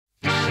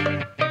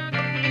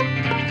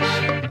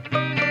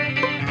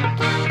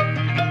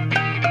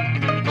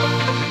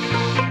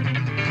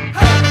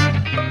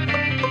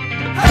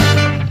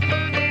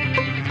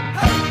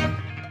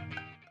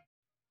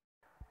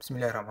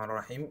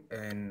Bismillahirrahmanirrahim.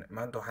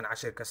 Maanta waxaan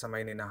cashir ka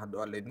sameynaynaa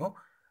haduu Alle idmo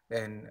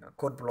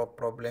code block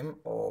problem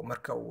oo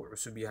marka uu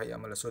cusub yahay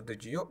ama la soo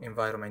dejiyo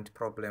environment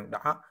problem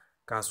dhaca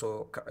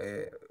kaasoo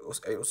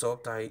ay u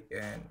sabab tahay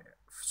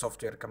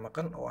software ka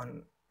maqan oo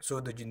aan soo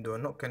dejin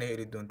doono kana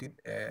heli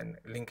doontid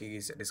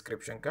linkigiisa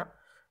description-ka.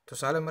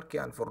 Tusaale markii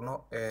aan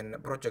furno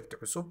project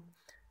cusub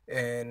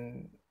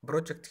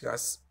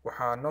projectkaas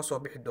waxaa noo soo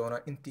bixi doona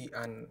intii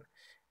aan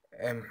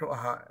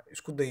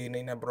isku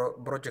daynayna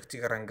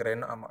projectiga run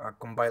gareyno ama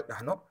compile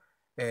dhahno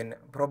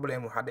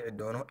problem waxaa dhici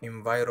doono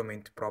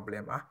environment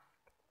problem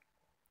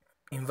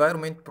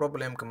environment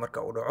problemka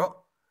marka uu dhaco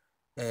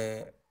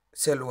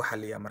see lagu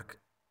xaliyaa marka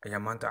ayaa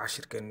maanta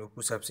cashirkeenu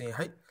ku saabsan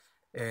yahay.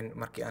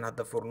 Markii aan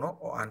hadda furno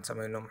oo aan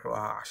sameyno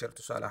cashir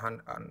tusaale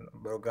ahaan aan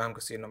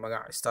programka siino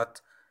magac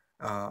start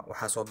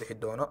waxaa soo bixi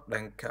doono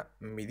dhanka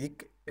midig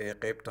ee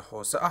qaybta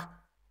hoose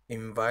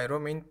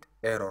environment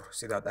error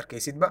sidaad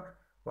arkaysidba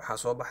waxaa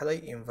soo baxday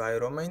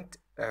environment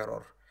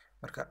error.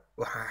 Marka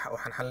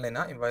waxaan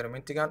xalinaynaa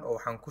environmentigan oo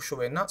waxaan ku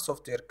shubeynaa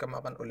software ka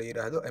maqan oo la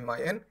yiraahdo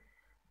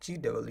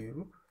mingw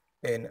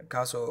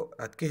kaasoo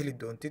aad ka heli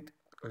doontid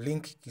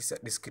linkigiisa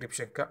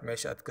description-ka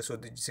meesha aad ka soo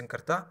dejisan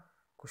kartaa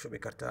ku shubi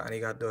kartaa.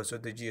 Aniga hadda waa soo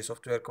dejiyay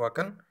software-ka waa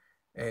kan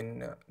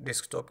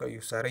desktop-ka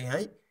ayuu saaran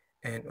yahay.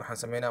 Waxaan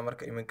sameynaa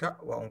marka iminka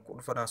waa aan ku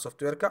dhufanaa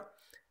software-ka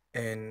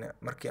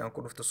markii aan ku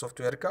dhufto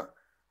software-ka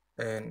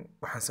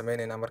waxaan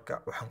sameynaynaa marka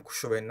waxaan ku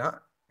shubeynaa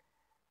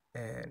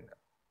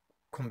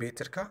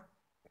computer-ka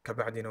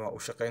kabacdina waa u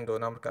shaqeyn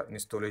doonaa. Marka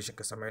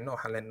installation-ka sameyno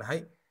waxaan leenahay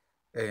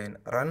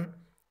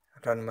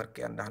run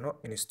markii aan dhahno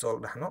install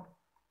dhahno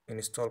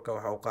install-ka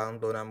waxa uu qaadan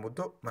doonaa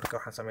muddo. Marka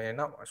waxaan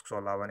sameynaynaa waa isku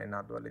soo laabanaynaa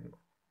hadda waa lidmo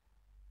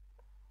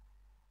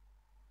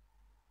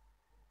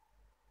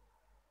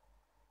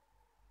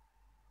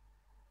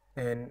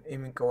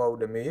iminka waa uu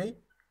dhameeyay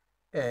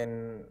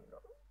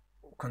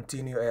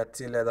continue ayaad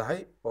sii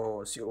leedahay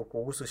oo si uu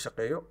kugu soo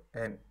shaqeeyo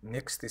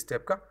next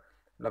step-ka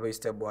laba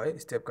step waaye.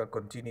 Step-ka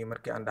continue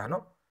markii aan dhahno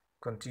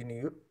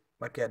continue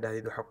markii aad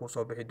dhahdid waxaa kuu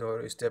soo bixi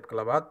doona step-ka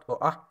labaad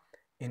oo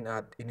in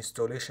aad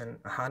installation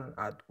ahaan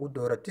aad u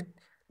dooratid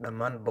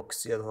dhammaan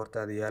box-yada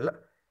hortaada yaala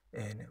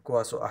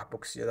kuwaasoo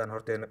box-yadan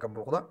horteena ka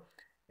muuqda.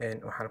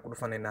 Waxaan ku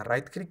dhufanaynaa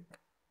right click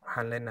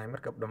waxaan leenahay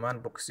marka dhammaan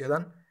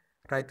box-yadan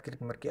right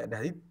click markii aad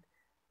dhahdid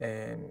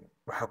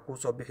waxaa kuu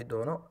soo bixi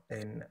doono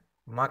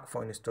mark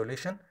for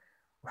installation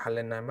waxaan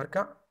leenahay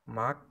marka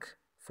mark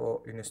for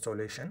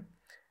installation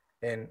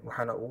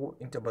waxaana ugu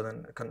inta badan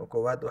kan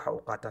koowaad waxa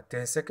uu qaataa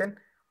 10 second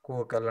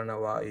kuwa kalena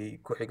waa ay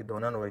ku xigi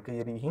doonaan oo ay ka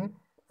yar yihiin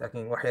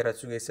laakiin wax yar aad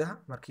sugaysaa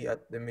markii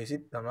aad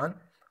dhameysid dhammaan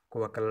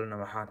kuwa kalena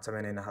waxaan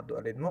sameynaynaa haduu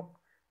Alle idmo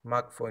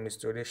mark for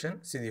installation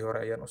sidii hore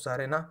ayaan u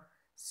saaraynaa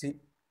si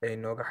ay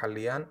nooga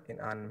xaliyaan in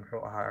aan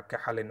ka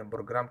xalino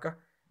programka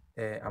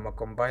ama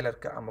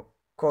compiler-ka ama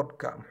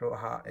code-ka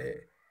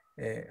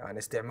aan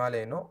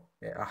isticmaalayno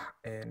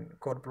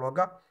code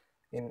block-ga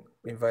in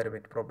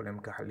environment problem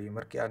ka xaliyo.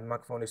 Markii aad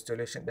mark for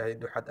installation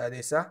dhahdid waxaad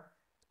aadaysaa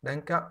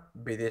dhanka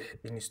bidix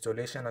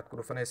installation aad ku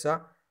dhufanaysaa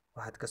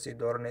waxaad kasii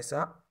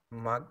dooranaysaa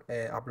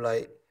apply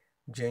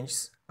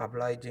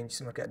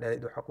changes markii aad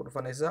dhahdid waxaad ku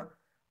dhufanaysaa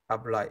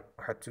apply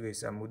waxaad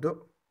sugaysaa muddo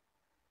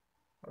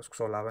isku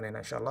soo laabanaynaa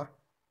insha Allah.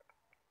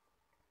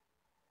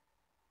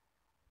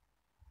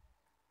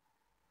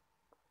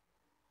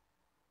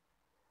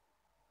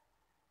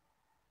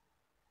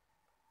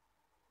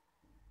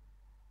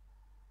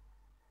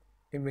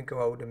 iminka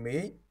waa uu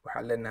dhameeyay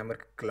waxaan leenahay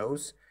marka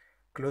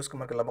close-ka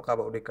marka laba qaab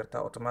u dhigi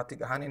kartaa automatic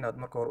ahaan inaad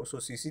marka hore usoo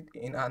siisid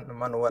in aan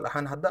manual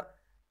ahaan hadda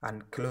aan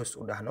close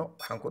u dhahno.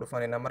 Waxaan ku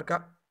dhufanaynaa marka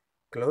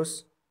close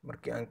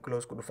markii aan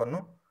close ku dhufano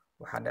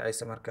waxaa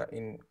dhacaysa marka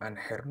in aan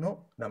xirno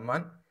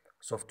dhammaan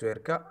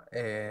software-ka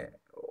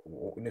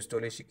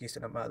installation-kiisa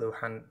dhamaada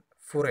waxaan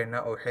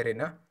furaynaa oo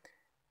xiraynaa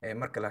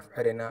marka la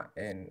xiraynaa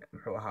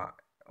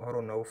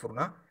horu noogu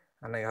furnaa.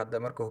 Anaga hadda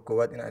marka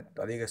koowaad inaad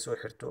adiga soo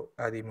xirto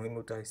aad ay muhiim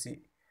u tahay si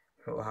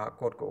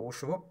code-ka ugu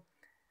shubo.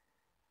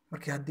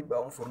 Markii dib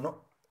aan u furno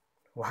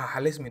waxaa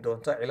xalismi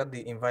doonta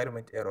ciladii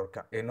environment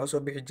error-ka ee noo soo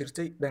bixi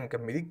jirtay dhanka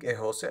midig ee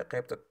hoose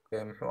qaybta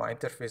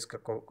interface-ka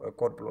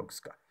code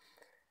blocks-ka.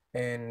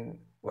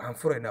 Waxaan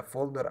furaynaa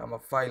folder ama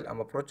file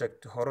ama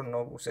project hore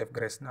noogu save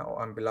gareysnaa oo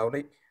aan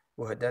bilownay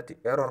oo haddaati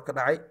error ka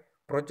dhacay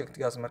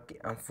project-gaas markii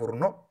aan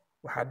furno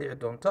waxaa dhici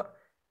doonta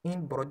in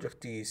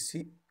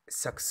project-giisi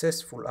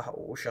successful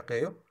uu u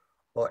shaqeeyo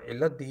oo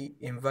ciladii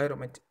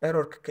environment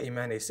error-ka ka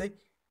imaanaysay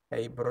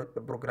ay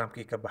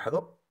programkii ka baxdo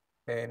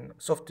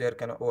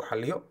software-kana uu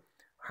xaliyo.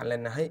 Waxaan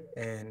leenahay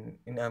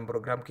in aan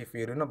programkii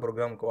fiirino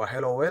programka waa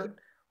hello world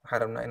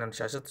waxaan rabnaa inaan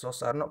shaashada soo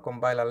saarno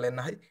compile aan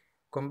leenahay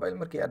compile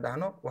markii aan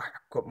dhahno wax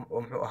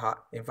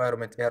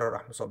environment error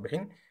ma soo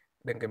bixin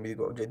dhanka midig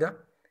waa ujeedaa.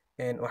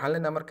 Waxaan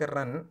leenahay marka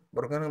run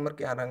programka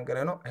markii aan run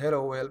gareyno hello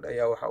world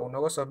ayaa waxa uu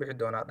nooga soo bixi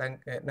doonaa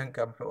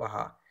dhanka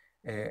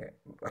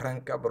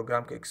runka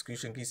programka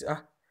execution-kiisa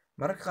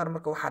mararka qaar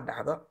marka waxaa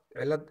dhacda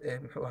cilad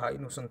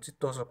inuusan si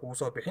toos ah kugu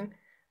soo bixin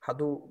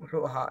haduu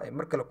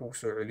mar kale kugu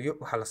soo celiyo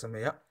waxaa la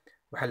sameeyaa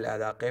waxaa la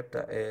aadaa qaybta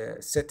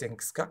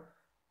settings-ka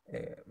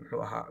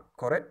muxuu ahaa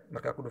kore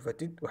markaa ku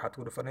dhufatid waxaad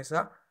ku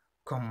dhufanaysaa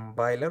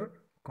compiler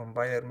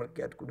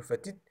markii aad ku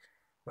dhufatid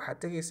waxaad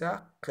tegaysaa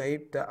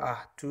qaybta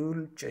tool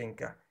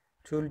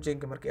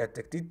chainka markii aad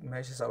tagtid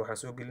meeshaas waxaad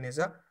soo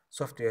gelinaysaa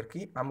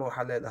softwarekii ama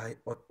waxaad leedahay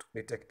auto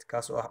detect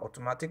kaasoo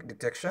automatic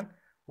detection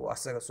uu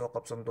asaga soo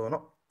qabsan doono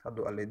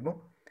hadduu Alle idmo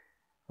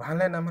waxaan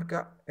leenahay marka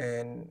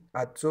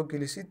aad soo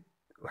gelisid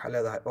waxaad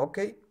leedahay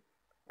okay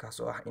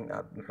kaasoo in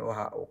aad muxuu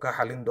ahaa uu ka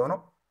xalin doono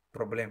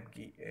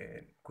problemkii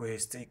ku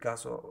haystay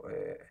kaasoo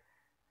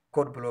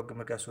code block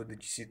markaa soo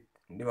dejisid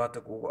dhibaato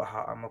kugu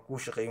ahaa ama kuu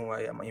shaqayn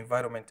waayay ama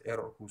environment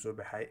error kuu soo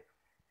baxay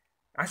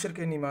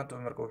cashirkeennii maanta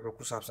marka wuxuu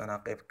ku saabsanaa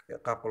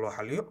qaabka loo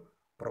xaliyo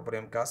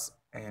problemkaas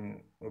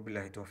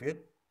wabillahi tawfiiq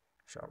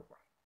insha Allah